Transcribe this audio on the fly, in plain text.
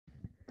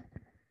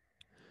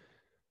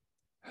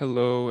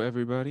Hello,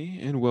 everybody,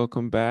 and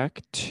welcome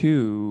back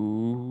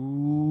to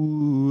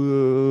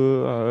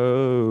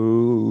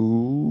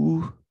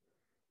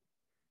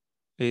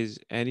Is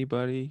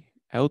Anybody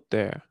Out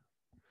There?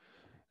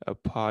 A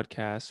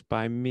podcast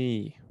by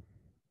me.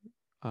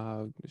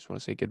 Just want to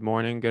say good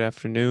morning, good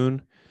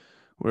afternoon,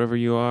 wherever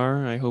you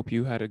are. I hope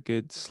you had a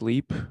good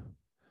sleep.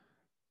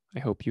 I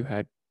hope you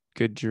had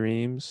good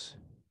dreams.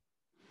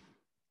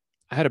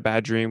 I had a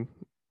bad dream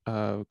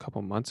a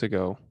couple months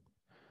ago,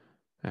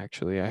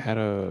 actually. I had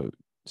a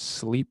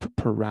sleep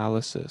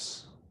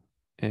paralysis,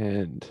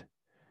 and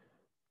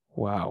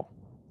wow.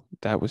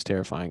 That was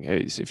terrifying.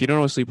 If you don't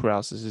know what sleep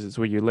paralysis is, it's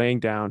where you're laying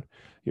down,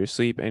 you're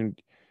asleep,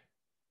 and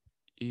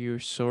you're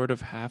sort of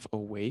half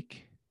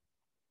awake.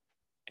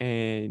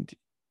 And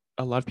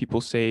a lot of people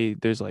say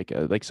there's like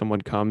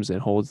someone comes and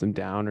holds them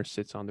down or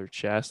sits on their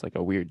chest, like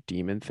a weird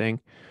demon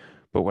thing.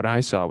 But what I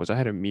saw was I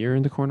had a mirror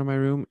in the corner of my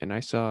room, and I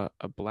saw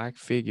a black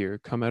figure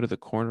come out of the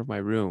corner of my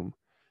room,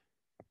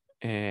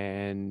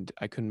 and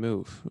I couldn't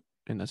move.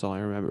 And that's all I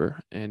remember.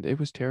 And it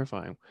was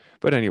terrifying.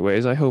 But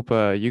anyways, I hope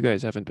you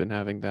guys haven't been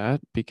having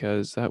that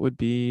because that would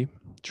be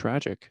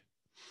tragic.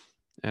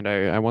 And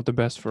I want the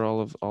best for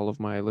all of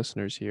my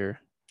listeners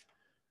here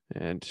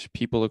and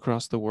people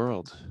across the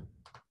world.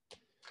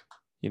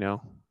 You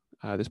know,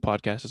 this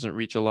podcast doesn't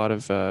reach a lot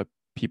of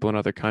people in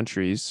other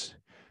countries,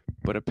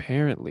 but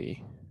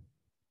apparently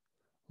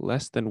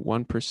less than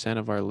 1%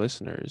 of our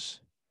listeners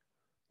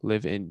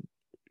live in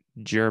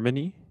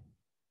Germany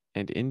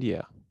and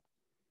India.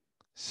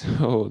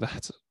 So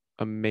that's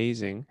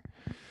amazing.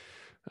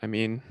 I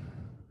mean,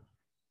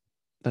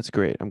 that's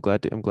great. I'm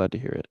glad to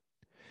hear it.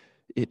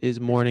 It is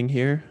morning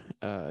here,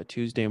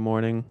 Tuesday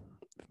morning,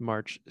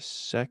 March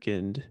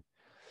 2nd.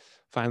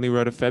 Finally,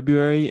 we're out of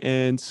February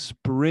and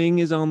spring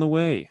is on the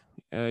way.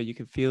 You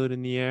can feel it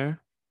in the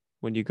air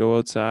when you go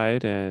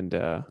outside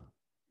and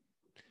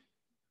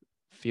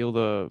feel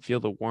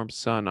the warm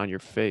sun on your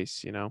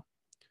face.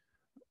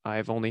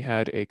 I've only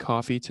had a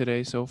coffee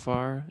today so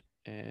far,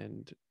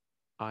 and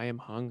I am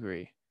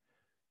hungry,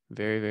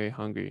 very very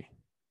hungry.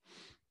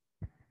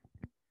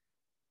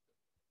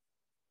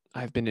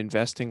 I've been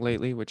investing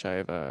lately, which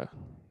I've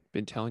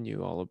been telling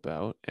you all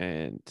about,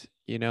 and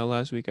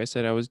last week I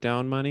said I was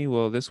down money.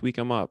 Well, this week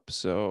I'm up,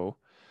 so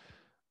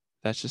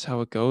that's just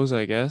how it goes,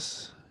 I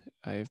guess.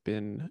 I've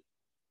been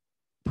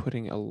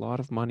putting a lot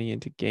of money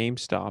into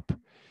GameStop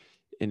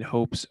in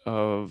hopes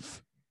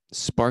of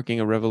sparking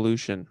a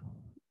revolution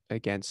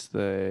against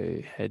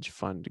the hedge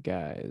fund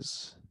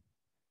guys.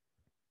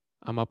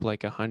 I'm up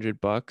like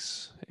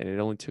 $100 and it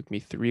only took me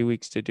 3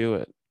 weeks to do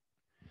it.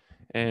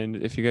 And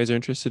if you guys are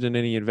interested in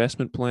any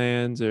investment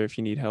plans or if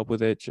you need help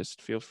with it,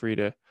 just feel free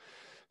to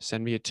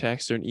send me a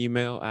text or an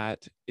email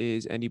at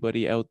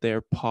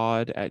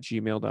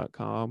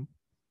isanybodyouttherepod@gmail.com.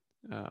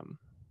 Um,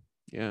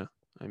 yeah,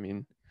 I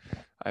mean,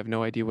 I have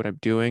no idea what I'm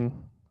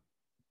doing.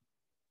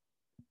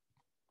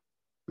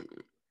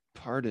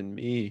 Pardon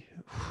me.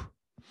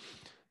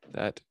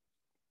 That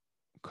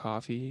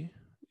coffee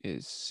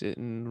is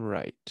sitting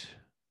right.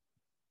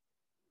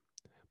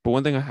 But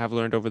one thing I have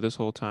learned over this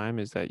whole time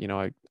is that,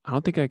 I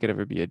don't think I could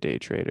ever be a day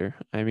trader.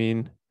 I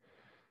mean,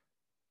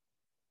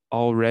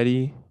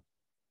 already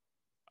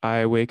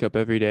I wake up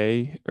every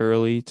day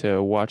early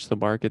to watch the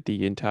market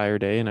the entire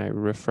day and I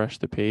refresh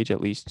the page at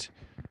least,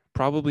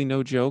 probably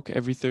no joke,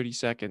 every 30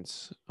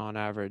 seconds on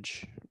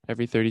average,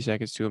 every 30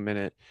 seconds to a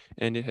minute.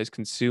 And it has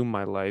consumed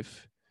my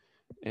life.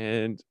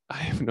 And I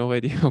have no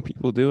idea how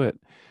people do it.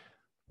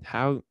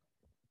 How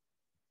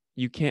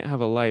you can't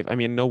have a life. I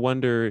mean, no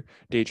wonder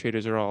day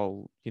traders are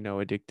all,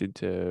 addicted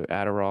to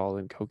Adderall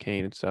and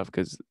cocaine and stuff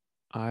because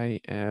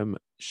I am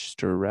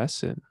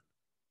stressing.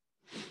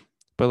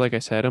 But like I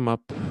said, I'm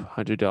up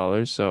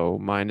 $100, so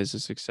mine is a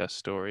success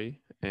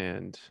story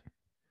and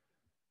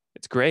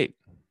it's great.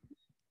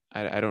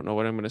 I don't know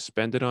what I'm going to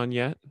spend it on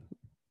yet.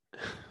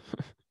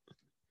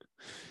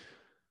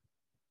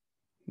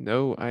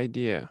 No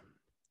idea.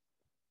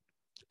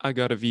 I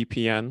got a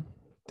VPN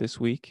this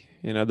week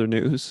in other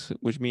news,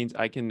 which means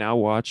I can now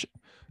watch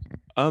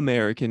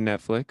American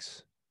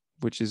Netflix,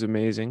 which is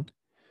amazing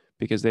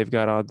because they've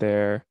got on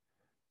there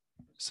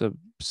some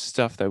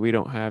stuff that we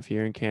don't have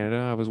here in Canada.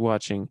 I was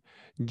watching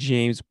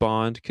James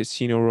Bond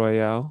Casino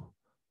Royale,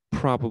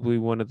 probably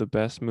one of the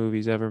best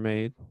movies ever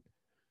made.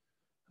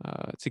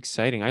 It's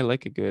exciting. I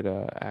like a good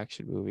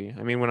action movie.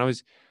 I mean, when I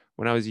was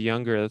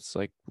younger, that's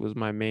like was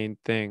my main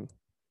thing.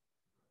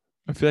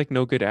 I feel like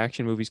no good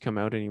action movies come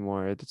out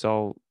anymore. It's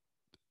all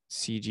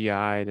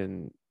CGI'd,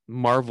 and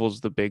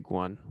Marvel's the big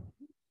one.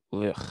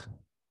 Ugh.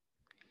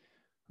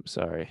 I'm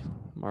sorry,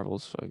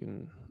 Marvel's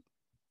fucking.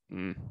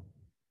 Mm.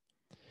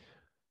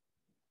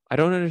 I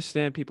don't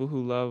understand people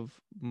who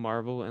love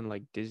Marvel and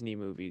like Disney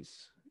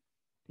movies.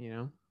 You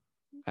know,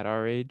 at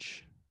our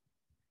age,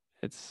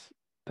 it's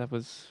that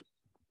was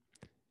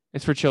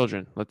it's for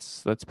children.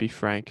 Let's be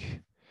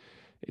frank.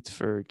 It's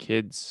for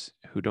kids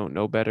who don't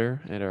know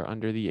better and are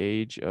under the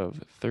age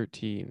of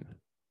 13.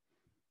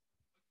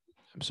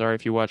 I'm sorry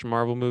if you watch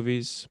Marvel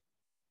movies,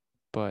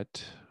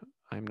 but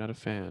I'm not a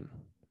fan.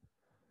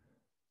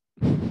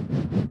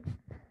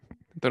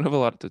 Don't have a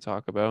lot to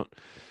talk about.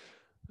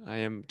 I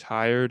am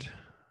tired.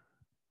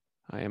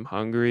 I am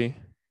hungry.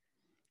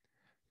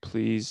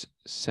 Please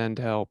send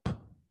help.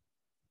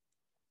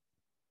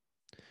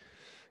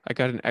 I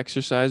got an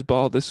exercise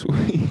ball this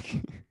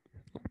week.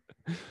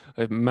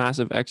 A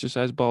massive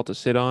exercise ball to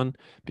sit on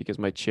because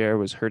my chair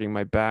was hurting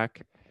my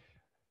back.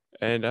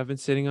 And I've been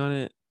sitting on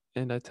it,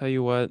 and I tell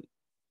you what,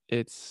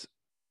 it's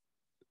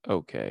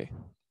okay.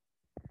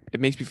 It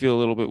makes me feel a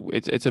little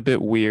bit it's a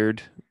bit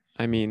weird.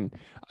 I mean,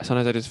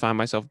 sometimes I just find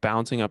myself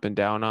bouncing up and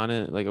down on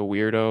it like a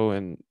weirdo,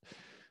 and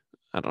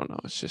I don't know,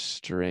 it's just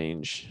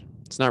strange.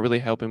 It's not really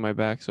helping my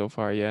back so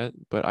far yet,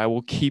 but I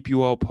will keep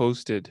you all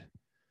posted.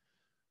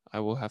 I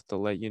will have to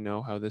let you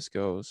know how this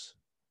goes.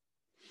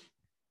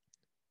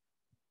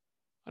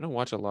 I don't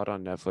watch a lot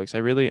on Netflix. I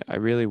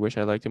really wish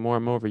I liked it more.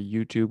 I'm more of a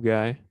YouTube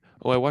guy.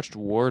 Oh, I watched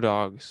War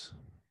Dogs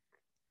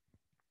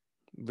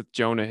with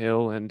Jonah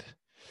Hill and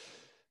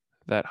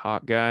that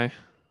hot guy.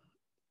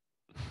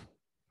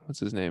 What's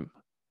his name?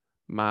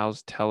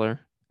 Miles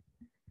Teller.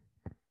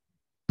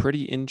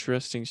 Pretty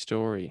interesting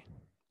story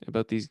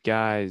about these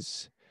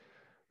guys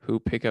who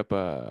pick up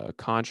a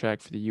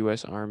contract for the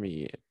US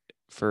Army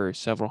for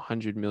several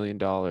 $100 million,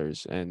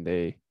 and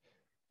I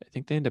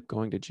think they end up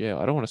going to jail.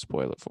 I don't want to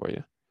spoil it for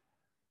you,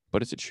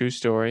 but it's a true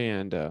story,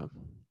 and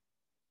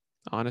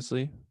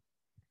honestly,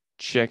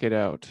 check it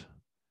out.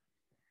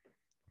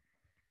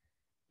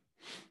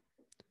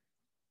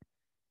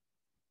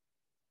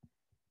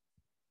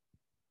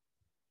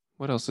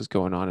 What else is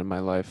going on in my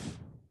life?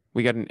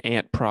 We got an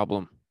ant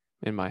problem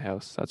in my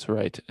house. That's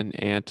right, an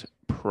ant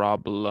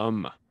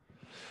problem.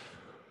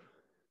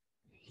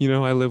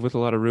 I live with a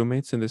lot of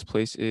roommates, and this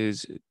place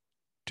is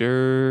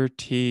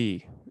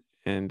dirty,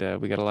 and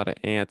we got a lot of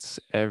ants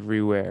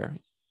everywhere.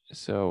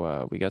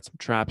 So we got some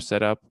traps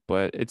set up,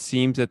 but it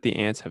seems that the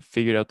ants have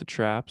figured out the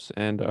traps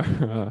and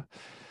are,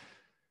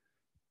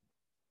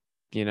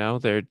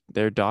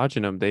 they're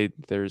dodging them.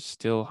 There's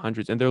still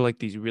hundreds, and they're like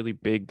these really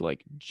big,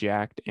 like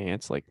jacked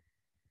ants. Like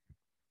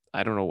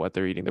I don't know what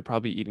they're eating. They're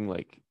probably eating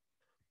like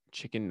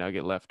chicken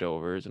nugget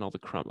leftovers, and all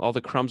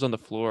the crumbs on the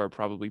floor are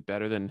probably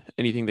better than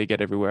anything they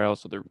get everywhere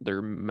else. So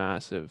they're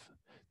massive.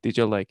 These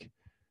are like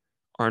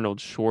Arnold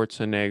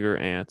Schwarzenegger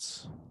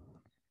ants.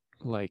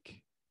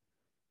 Like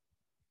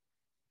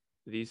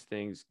these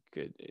things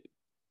could,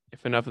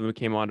 if enough of them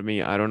came onto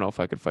me, I don't know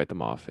if I could fight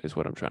them off, is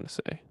what I'm trying to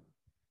say.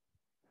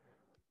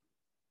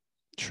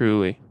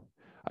 Truly.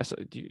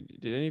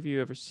 Did any of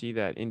you ever see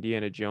that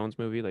Indiana Jones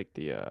movie, like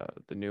the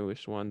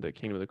newest one, The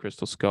Kingdom of the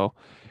Crystal Skull?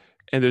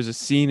 And there's a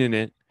scene in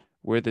it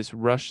where this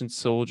Russian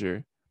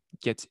soldier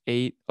gets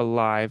ate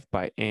alive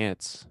by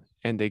ants,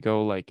 and they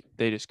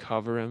just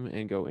cover him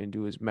and go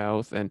into his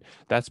mouth, and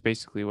that's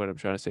basically what I'm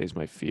trying to say is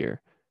my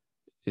fear,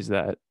 is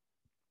that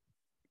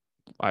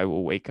I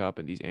will wake up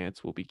and these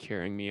ants will be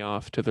carrying me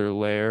off to their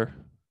lair.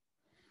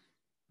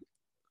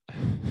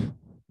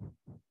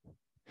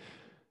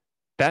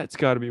 That's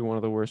got to be one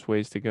of the worst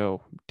ways to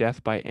go.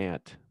 Death by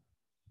ant.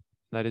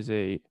 That is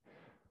a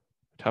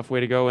tough way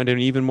to go, and an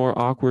even more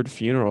awkward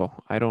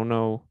funeral. I don't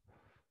know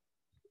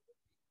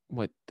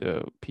what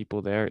the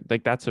people there,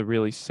 like, that's a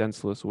really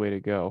senseless way to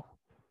go.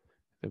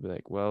 They'll be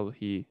like, well,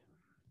 he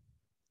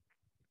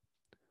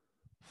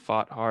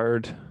fought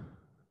hard,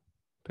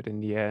 but in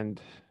the end,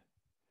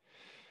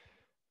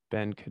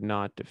 Ben could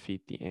not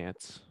defeat the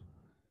ants.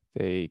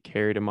 They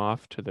carried him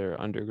off to their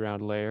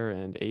underground lair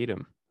and ate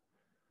him.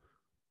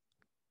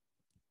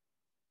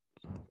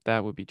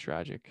 That would be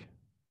tragic.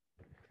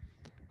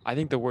 I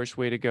think the worst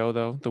way to go,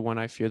 though, the one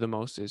I fear the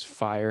most, is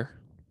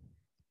fire.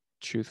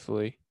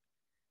 Truthfully,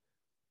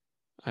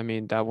 I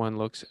mean, that one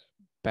looks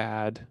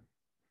bad.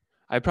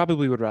 I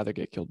probably would rather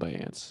get killed by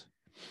ants.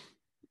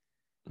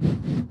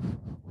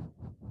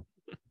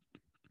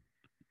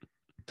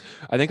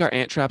 I think our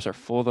ant traps are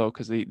full though,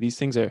 because these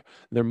things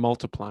they're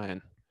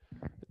multiplying.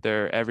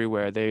 They're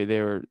everywhere.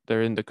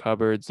 They're in the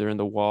cupboards. They're in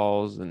the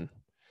walls, and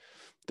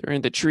they're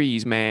in the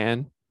trees,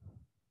 man.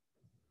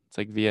 It's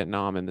like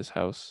Vietnam in this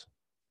house.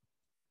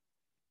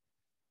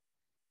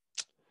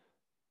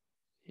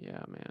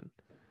 Yeah, man.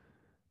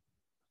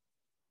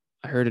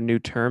 I heard a new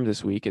term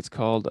this week. It's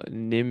called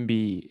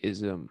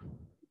NIMBYism,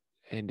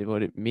 and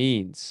what it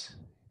means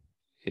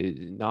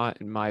is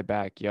not in my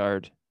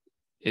backyard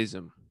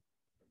ism.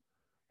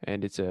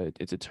 And it's a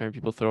term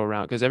people throw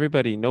around because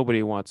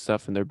nobody wants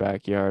stuff in their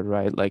backyard,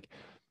 right?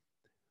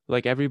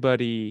 Like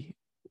everybody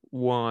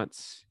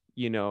wants,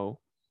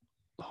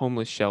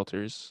 homeless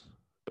shelters,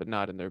 but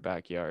not in their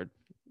backyard,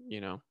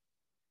 you know.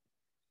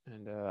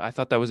 And I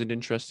thought that was an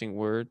interesting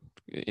word,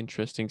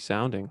 interesting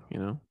sounding.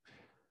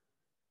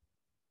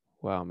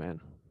 Wow, man,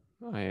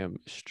 I am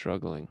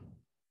struggling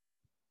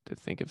to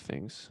think of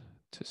things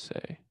to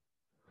say.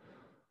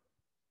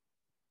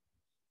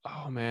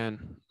 Oh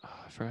man,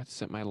 I forgot to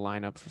set my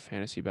lineup for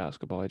fantasy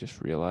basketball. I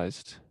just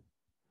realized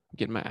I'm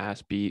getting my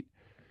ass beat,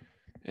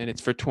 and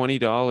it's for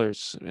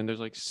 $20, and there's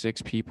like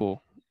 6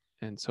 people,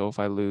 and so if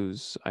I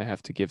lose, I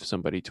have to give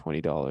somebody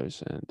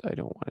 $20, and I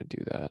don't want to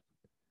do that.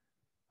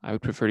 I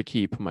would prefer to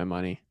keep my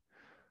money.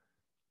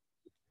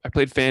 I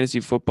played fantasy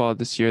football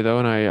this year though,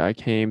 and I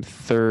came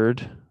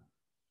third,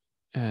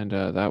 and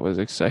that was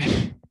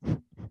exciting.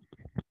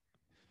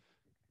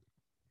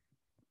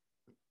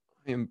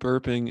 I am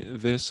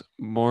burping this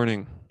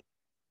morning.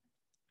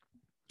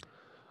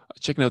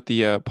 Checking out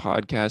the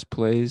podcast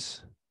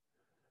plays,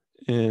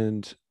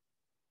 and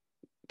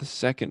the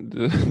second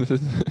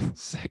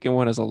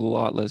one has a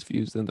lot less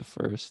views than the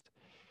first,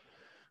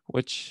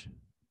 which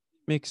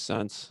makes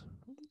sense.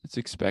 It's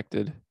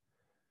expected.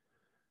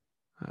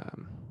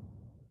 Um,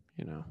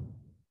 you know,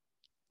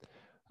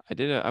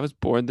 I was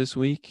bored this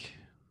week,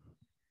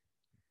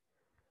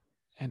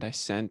 and I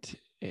sent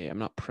a. I'm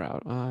not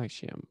proud.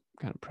 Actually, I'm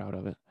kind of proud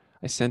of it.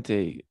 I sent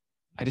a.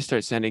 I just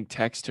started sending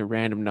texts to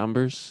random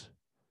numbers,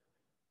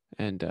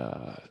 and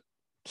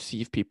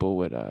see if people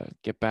would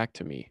get back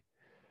to me.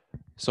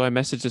 So I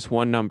messaged this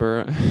one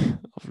number. I'll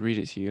read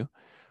it to you.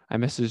 I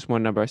messaged this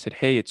one number. I said,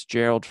 "Hey, it's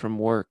Gerald from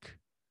work."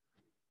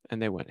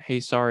 And they went, "Hey,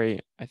 sorry,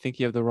 I think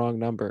you have the wrong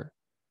number."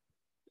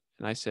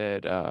 And I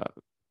said,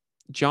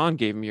 "John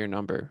gave me your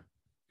number.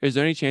 Is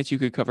there any chance you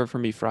could cover for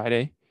me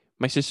Friday?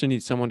 My sister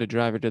needs someone to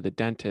drive her to the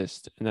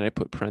dentist." And then I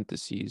put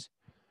parentheses.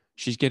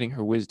 "She's getting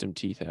her wisdom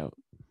teeth out."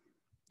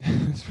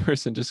 This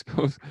person just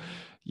goes,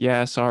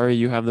 "Yeah, sorry,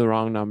 you have the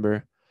wrong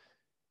number."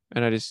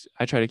 And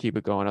I try to keep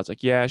it going. I was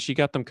like, "Yeah, she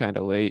got them kind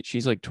of late.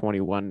 She's like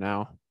 21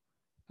 now."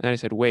 And then I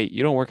said, "Wait,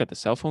 you don't work at the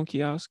cell phone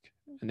kiosk?"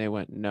 And they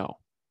went, "No."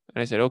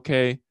 And I said,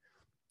 "Okay,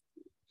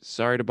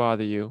 sorry to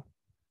bother you."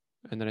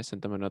 And then I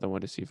sent them another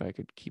one to see if I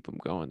could keep them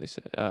going. They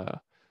said,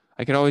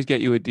 "I could always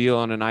get you a deal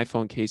on an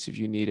iPhone case if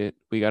you need it.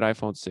 We got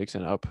iPhone 6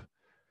 and up."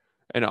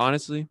 And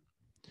honestly,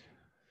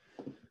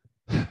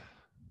 I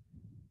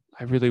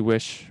really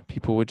wish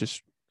people would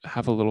just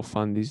have a little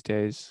fun these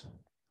days.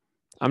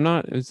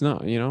 It's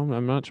not,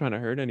 I'm not trying to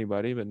hurt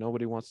anybody, but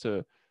nobody wants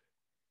to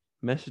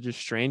message a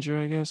stranger,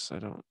 I guess. I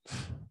don't,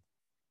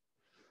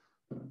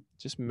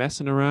 just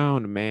messing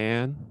around,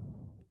 man.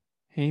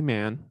 Hey,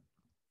 man.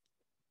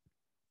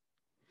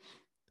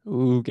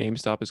 Ooh,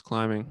 GameStop is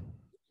climbing.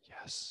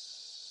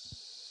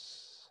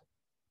 Yes.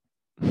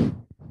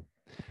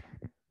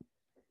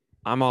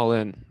 I'm all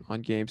in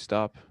on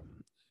GameStop.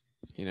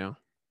 You know,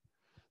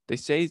 they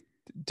say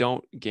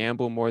don't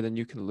gamble more than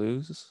you can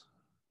lose.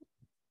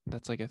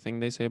 That's like a thing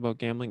they say about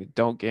gambling.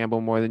 Don't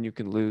gamble more than you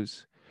can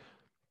lose.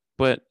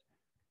 But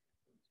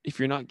if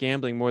you're not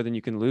gambling more than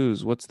you can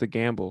lose, what's the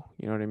gamble?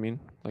 You know what I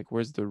mean? Like,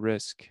 where's the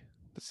risk?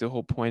 That's the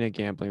whole point of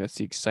gambling. That's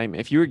the excitement.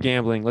 If you were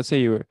gambling, let's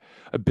say you were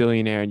a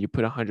billionaire and you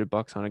put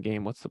 $100 on a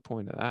game, what's the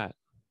point of that?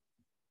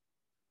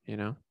 You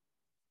know,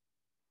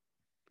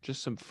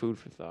 just some food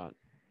for thought.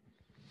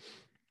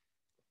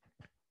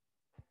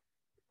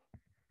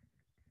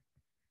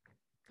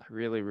 I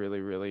really,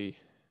 really, really.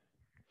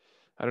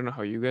 I don't know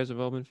how you guys have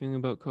all been feeling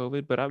about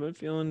COVID, but I've been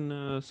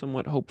feeling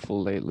somewhat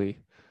hopeful lately.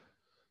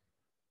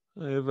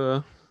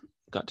 I've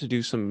got to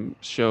do some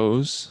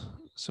shows,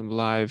 some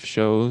live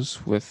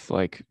shows with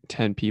like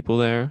 10 people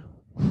there,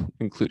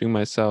 including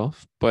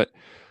myself. But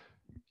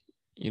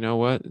you know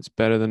what? It's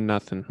better than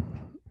nothing.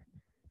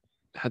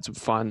 Had some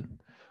fun.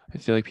 I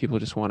feel like people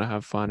just want to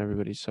have fun.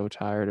 Everybody's so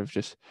tired of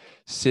just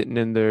sitting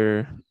in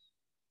their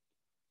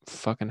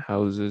fucking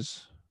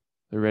houses.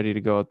 They're ready to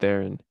go out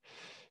there and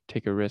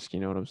take a risk. You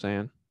know what I'm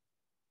saying?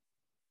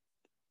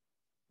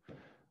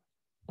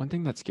 One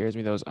thing that scares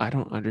me though is I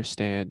don't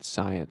understand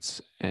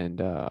science,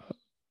 and I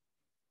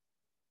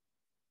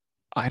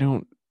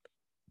don't.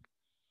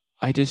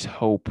 I just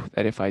hope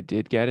that if I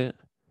did get it,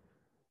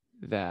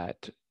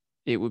 that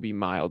it would be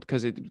mild,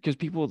 because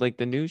people, like,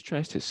 the news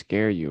tries to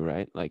scare you,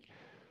 right? Like,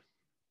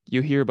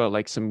 you hear about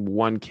like some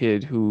one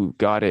kid who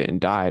got it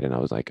and died, and I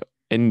was like,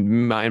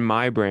 in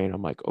my brain,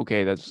 I'm like,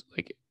 okay, that's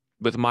like,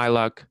 with my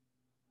luck,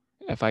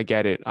 if I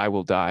get it, I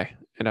will die,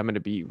 and I'm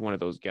gonna be one of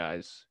those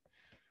guys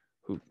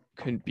who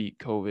couldn't beat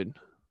COVID,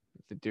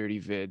 the dirty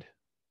vid.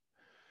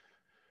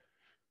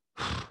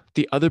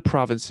 The other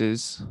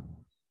provinces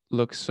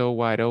look so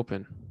wide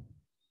open.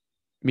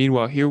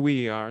 Meanwhile, here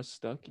we are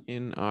stuck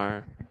in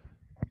our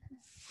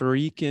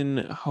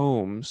freaking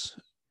homes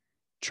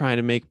trying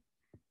to make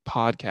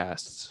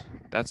podcasts.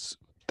 That's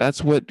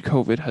what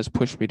COVID has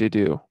pushed me to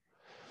do.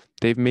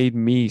 They've made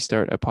me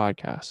start a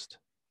podcast.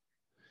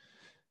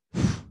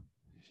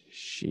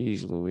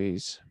 Jeez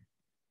Louise.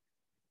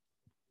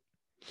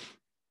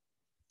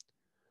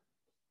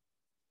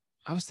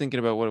 I was thinking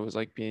about what it was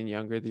like being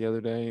younger the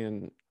other day,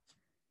 and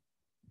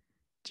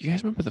do you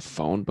guys remember the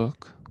phone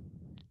book?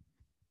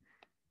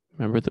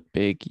 Remember the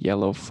big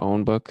yellow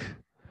phone book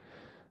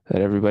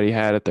that everybody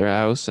had at their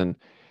house? And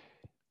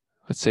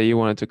let's say you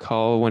wanted to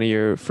call one of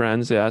your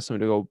friends to ask them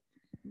to go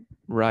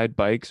ride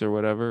bikes or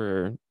whatever,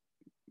 or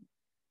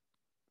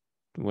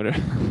whatever,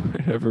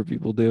 whatever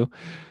people do.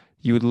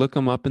 You would look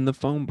them up in the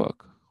phone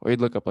book, or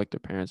you'd look up like their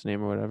parents'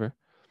 name or whatever.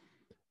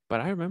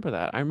 But I remember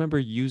that. I remember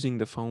using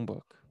the phone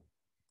book.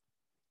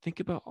 Think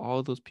about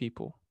all those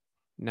people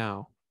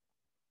now.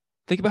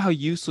 Think about how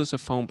useless a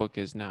phone book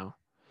is now.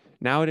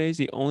 Nowadays,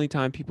 the only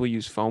time people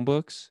use phone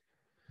books,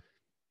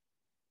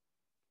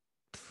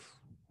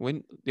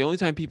 when the only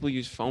time people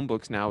use phone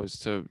books now is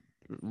to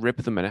rip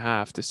them in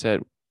half to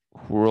set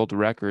world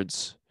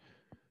records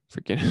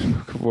for Guinness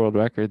Book of World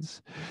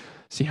Records.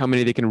 See how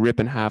many they can rip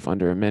in half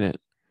under a minute.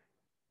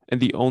 And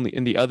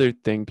the other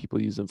thing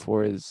people use them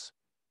for is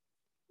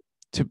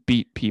to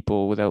beat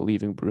people without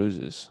leaving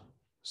bruises.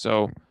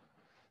 So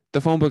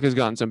the phone book has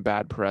gotten some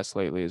bad press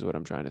lately, is what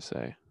I'm trying to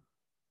say.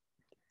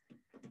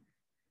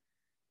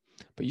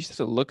 But you used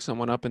to look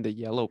someone up in the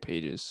yellow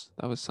pages.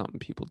 That was something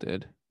people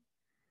did.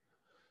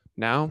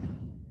 Now,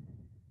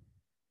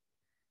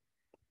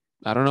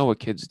 I don't know what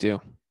kids do.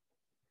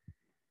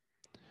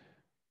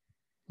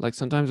 Like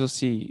sometimes I'll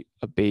see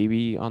a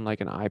baby on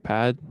like an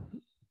iPad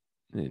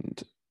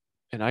and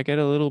I get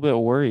a little bit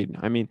worried.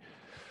 I mean,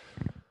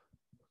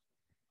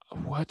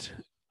 what?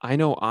 I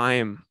know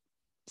I'm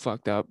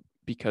fucked up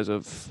because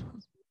of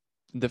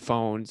the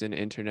phones and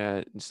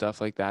internet and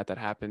stuff like that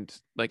happened.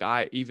 Like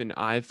I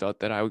felt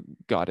that I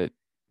got it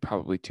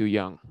probably too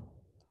young.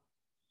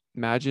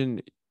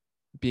 Imagine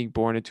being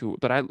born into,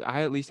 but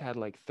I at least had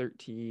like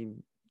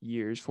 13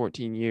 years,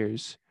 14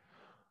 years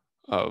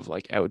of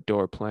like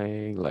outdoor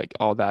playing, like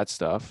all that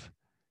stuff.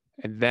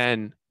 And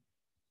then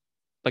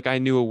like I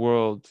knew a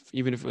world,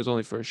 even if it was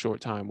only for a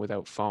short time,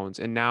 without phones.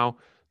 And now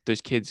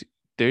there's kids,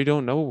 they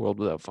don't know a world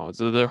without phones.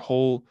 So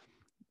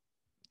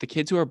the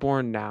kids who are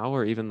born now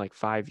or even like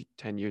 5,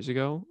 10 years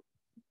ago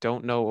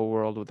don't know a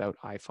world without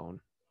iPhone.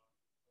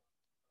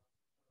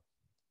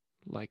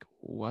 Like,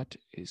 what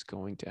is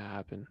going to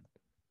happen?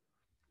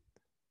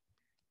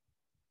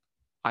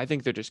 I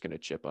think they're just going to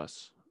chip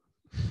us.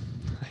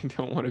 I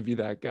don't want to be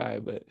that guy,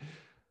 but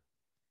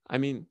I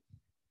mean,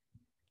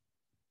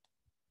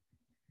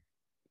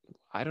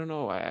 I don't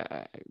know.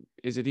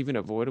 Is it even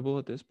avoidable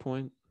at this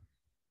point?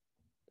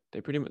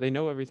 They pretty much they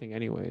know everything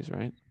anyways,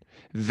 right?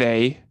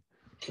 They,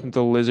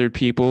 the lizard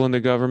people in the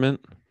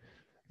government,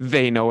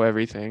 they know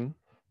everything.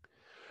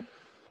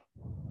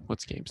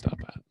 What's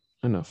GameStop at?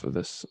 Enough of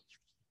this.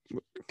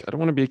 I don't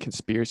want to be a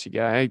conspiracy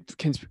guy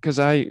because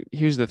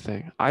here's the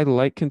thing. I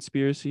like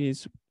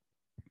conspiracies,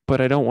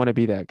 but I don't want to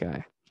be that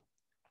guy.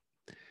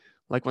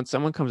 Like when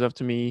someone comes up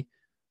to me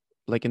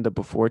like in the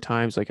before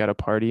times, like at a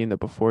party in the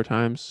before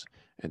times,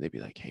 and they'd be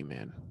like, "Hey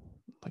man,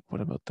 like what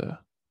about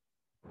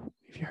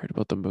have you heard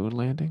about the moon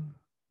landing?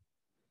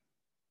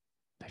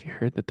 Have you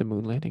heard that the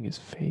moon landing is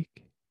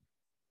fake?"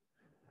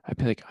 I'd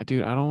be like,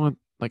 "Dude, I don't want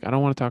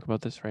to talk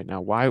about this right now.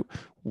 Why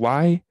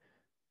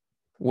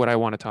would I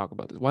want to talk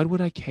about this? Why would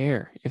I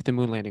care if the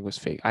moon landing was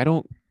fake? I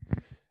don't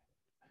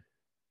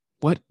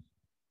what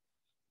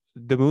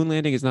the moon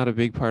landing is not a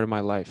big part of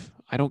my life.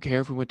 I don't care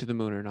if we went to the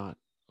moon or not,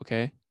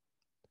 okay?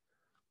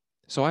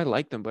 So I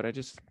like them, but I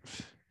just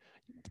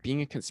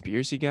being a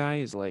conspiracy guy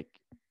is like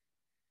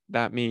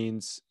that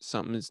means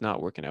something is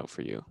not working out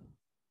for you.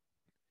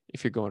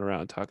 If you're going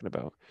around talking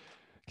about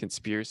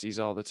conspiracies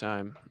all the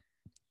time,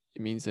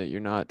 it means that you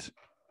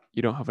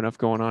don't have enough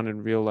going on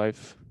in real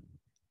life.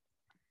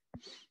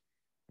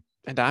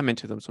 And I'm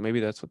into them, so maybe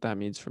that's what that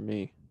means for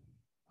me.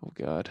 Oh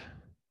God.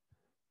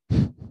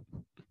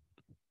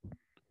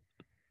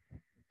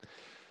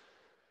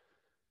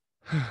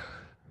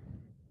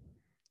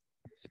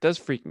 It does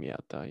freak me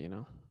out though, you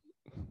know.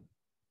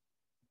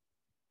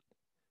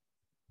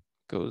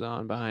 Goes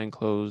on behind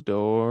closed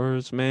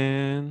doors,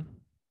 man.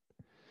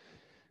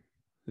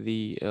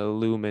 The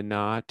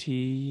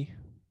Illuminati.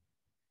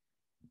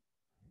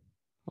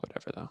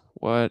 Whatever though.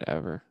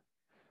 Whatever.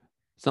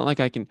 It's not like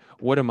I can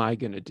what am I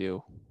gonna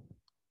do?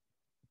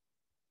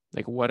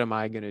 Like what am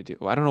I gonna do?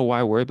 I don't know why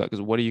I worry about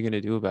because what are you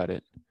gonna do about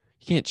it?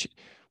 You can't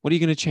what are you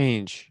gonna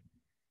change?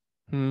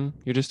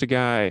 You're just a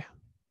guy.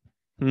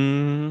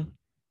 Hmm.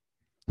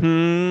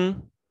 Hmm.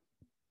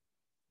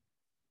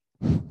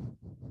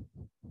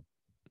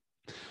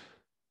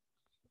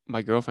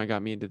 My girlfriend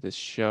got me into this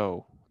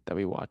show that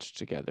we watched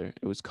together.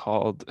 It was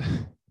called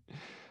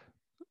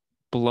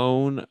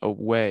Blown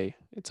Away.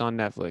 It's on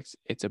Netflix.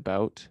 It's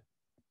about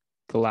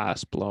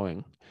glass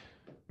blowing.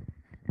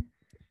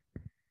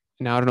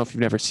 Now I don't know if you've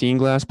never seen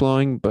glass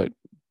blowing, but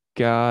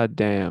god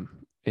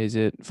damn, is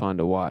it fun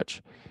to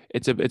watch.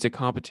 It's a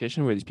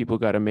competition where these people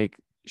got to make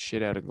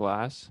shit out of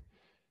glass,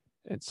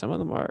 and some of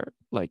them are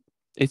like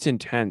it's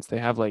intense. They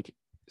have like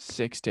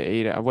 6 to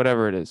 8,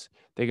 whatever it is.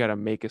 They got to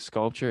make a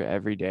sculpture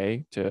every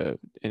day and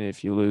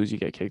if you lose, you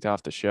get kicked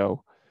off the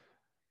show.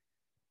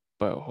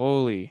 But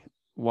holy,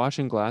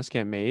 watching glass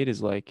get made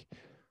is like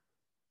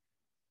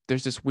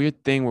there's this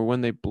weird thing where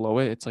when they blow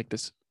it, it's like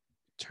this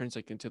turns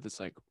like into this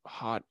like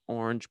hot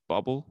orange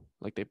bubble.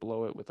 Like they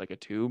blow it with like a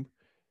tube.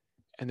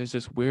 And there's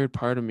this weird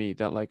part of me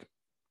that like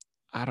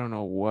I don't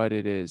know what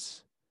it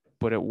is,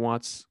 but it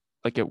looks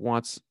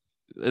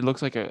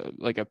like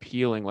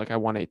appealing, like I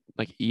want to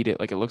like eat it,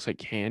 like it looks like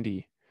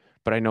candy.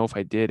 But I know if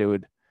I did, it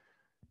would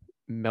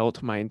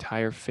melt my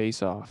entire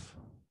face off.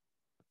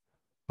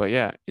 But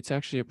yeah, it's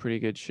actually a pretty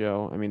good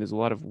show. I mean, there's a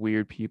lot of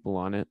weird people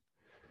on it,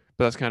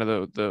 but that's kind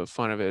of the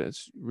fun of it.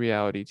 It's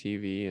reality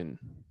TV, and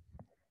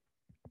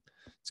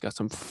it's got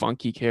some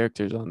funky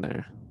characters on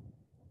there.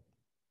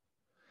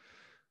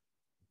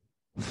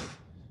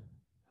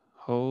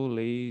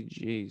 Holy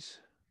jeez.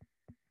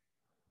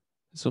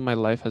 So my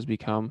life has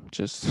become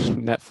just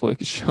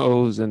Netflix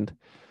shows and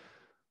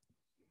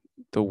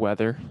the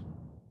weather.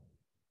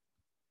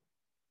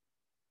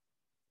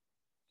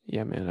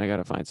 Yeah, man, I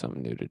gotta find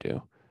something new to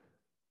do.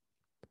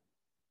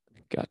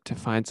 Got to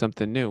find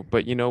something new.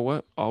 But you know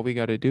what? All we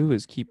gotta do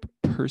is keep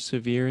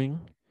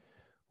persevering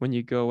when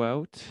you go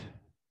out.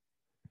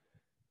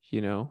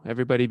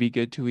 Everybody be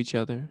good to each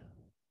other.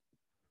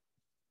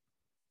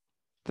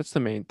 That's the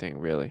main thing,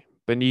 really.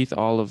 Beneath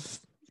all of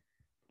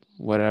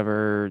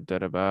whatever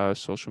that about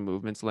social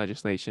movements,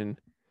 legislation,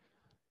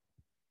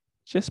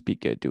 just be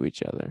good to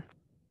each other.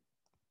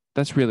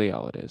 That's really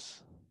all it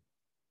is.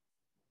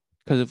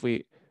 Because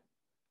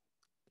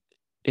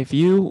if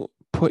you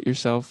put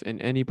yourself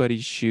in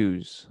anybody's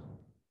shoes,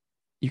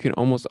 you can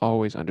almost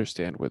always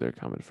understand where they're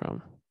coming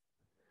from.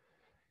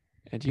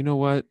 And you know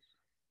what?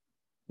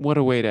 What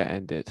a way to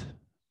end it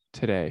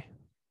today,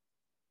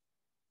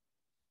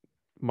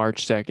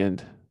 March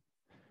 2nd,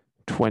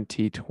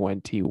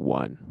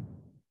 2021.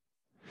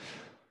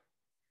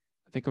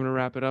 I think I'm going to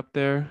wrap it up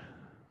there.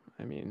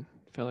 I mean,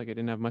 I felt like I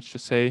didn't have much to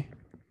say.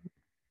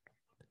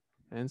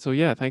 And so,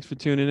 yeah, thanks for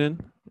tuning in.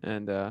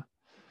 And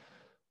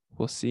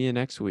we'll see you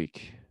next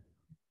week.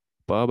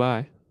 Bye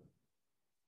bye.